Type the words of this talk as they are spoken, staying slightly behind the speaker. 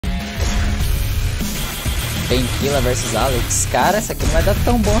Bem, Killah versus Alex. Cara, essa aqui não vai dar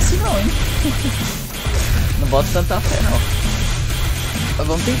tão bom assim não, hein? Não boto tanta fé não. Mas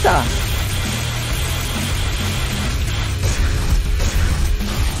vamos tentar.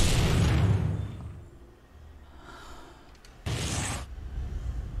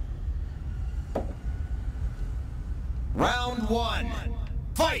 Round 1.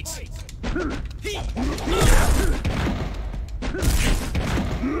 Fight!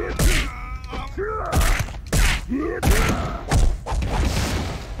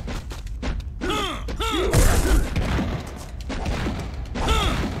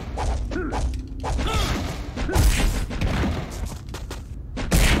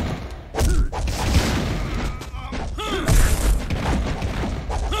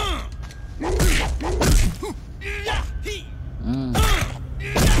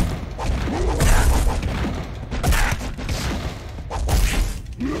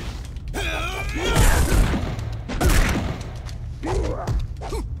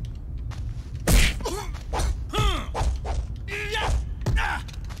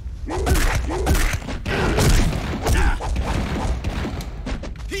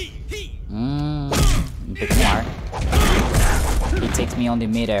 Bit more. He takes me on the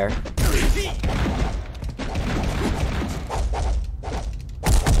midair.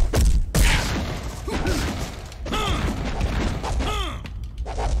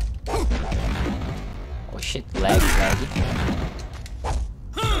 Oh shit, lag.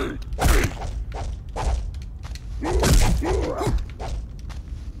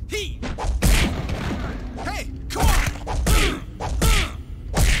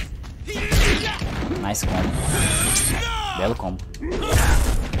 Nice combo. Belo combo.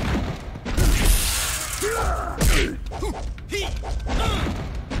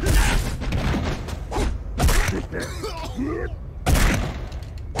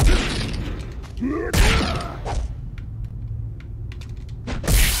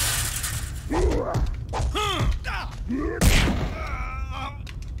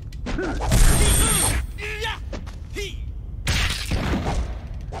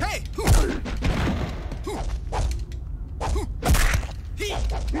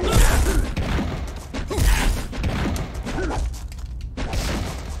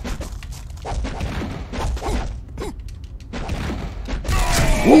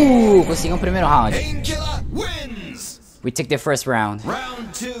 Conseguimos o primeiro round. We take the first round.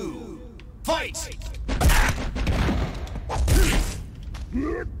 Round 2. Fight!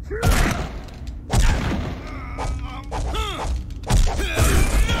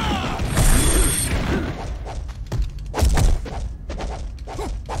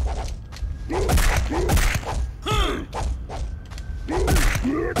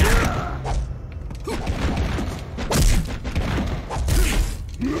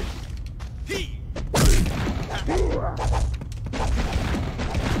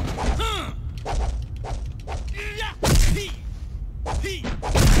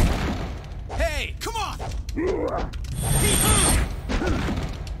 Hey, come on!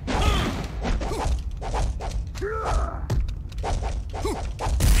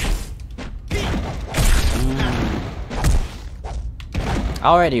 I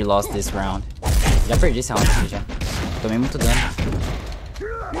already lost this round. Já perdi esse round aqui já. Tomei muito dano.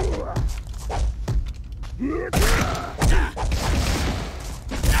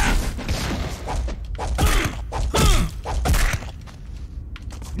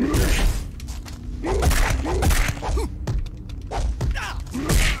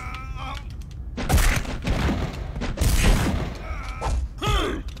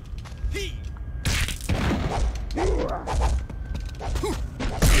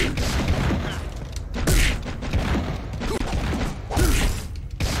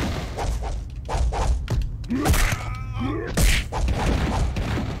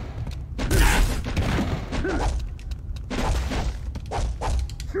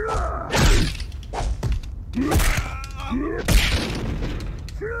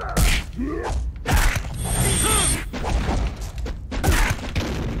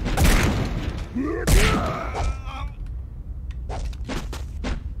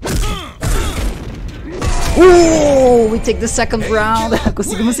 We take the second round.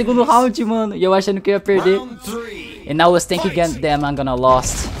 Conseguimos o segundo round, mano. E eu achando que eu ia perder. And I was thinking damn, I'm gonna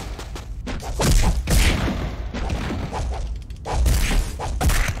lost.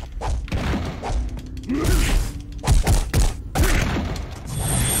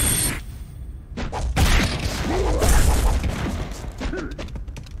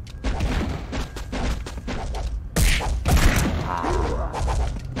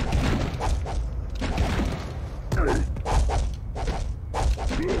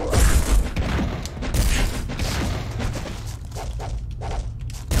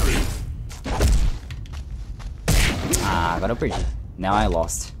 agora eu perdi. Now I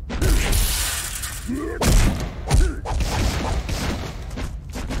lost.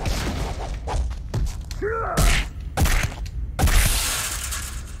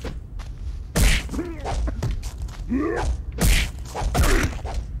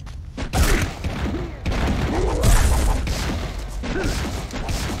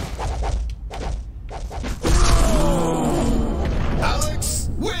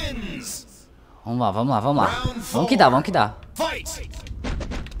 Alex wins. Vamos lá, vamos lá, vamos lá. Vamos que dá, vamos que dá. Fight.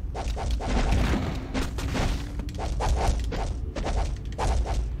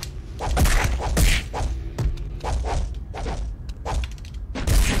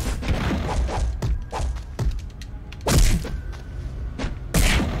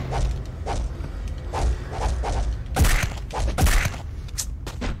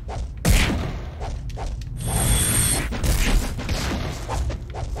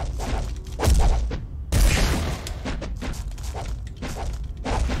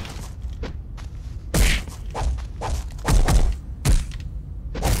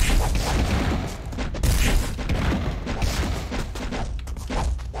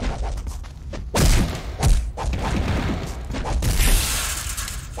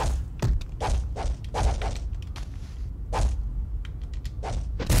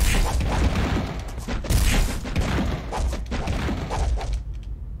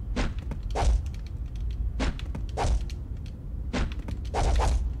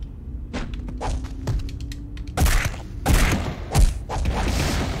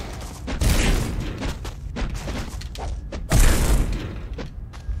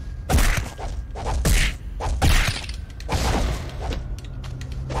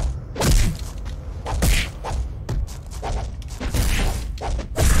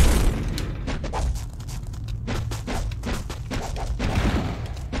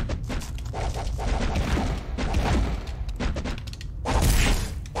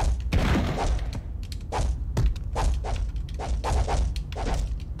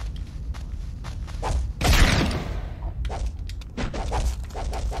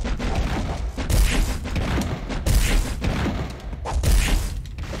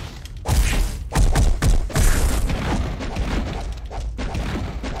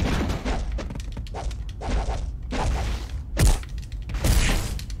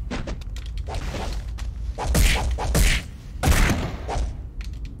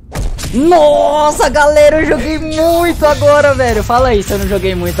 Nossa, galera, eu joguei muito agora, velho. Fala aí se eu não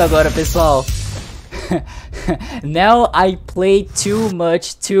joguei muito agora, pessoal. Now I play too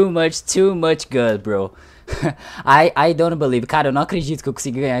much good, bro. I don't believe. Cara, eu não acredito que eu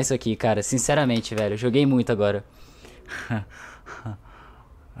consegui ganhar isso aqui, cara. Sinceramente, velho. Eu joguei muito agora.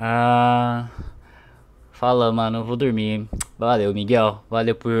 Fala, mano. Eu vou dormir. Valeu, Miguel.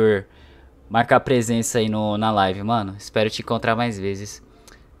 Valeu por marcar presença aí na live, mano. Espero te encontrar mais vezes.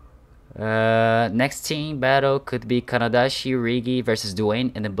 Next team battle could be Kanadashi, Rigi versus Dwayne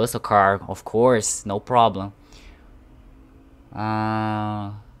and the Bustle Car. Of course, no problem.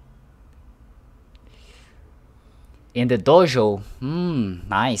 In the dojo.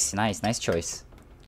 Nice choice.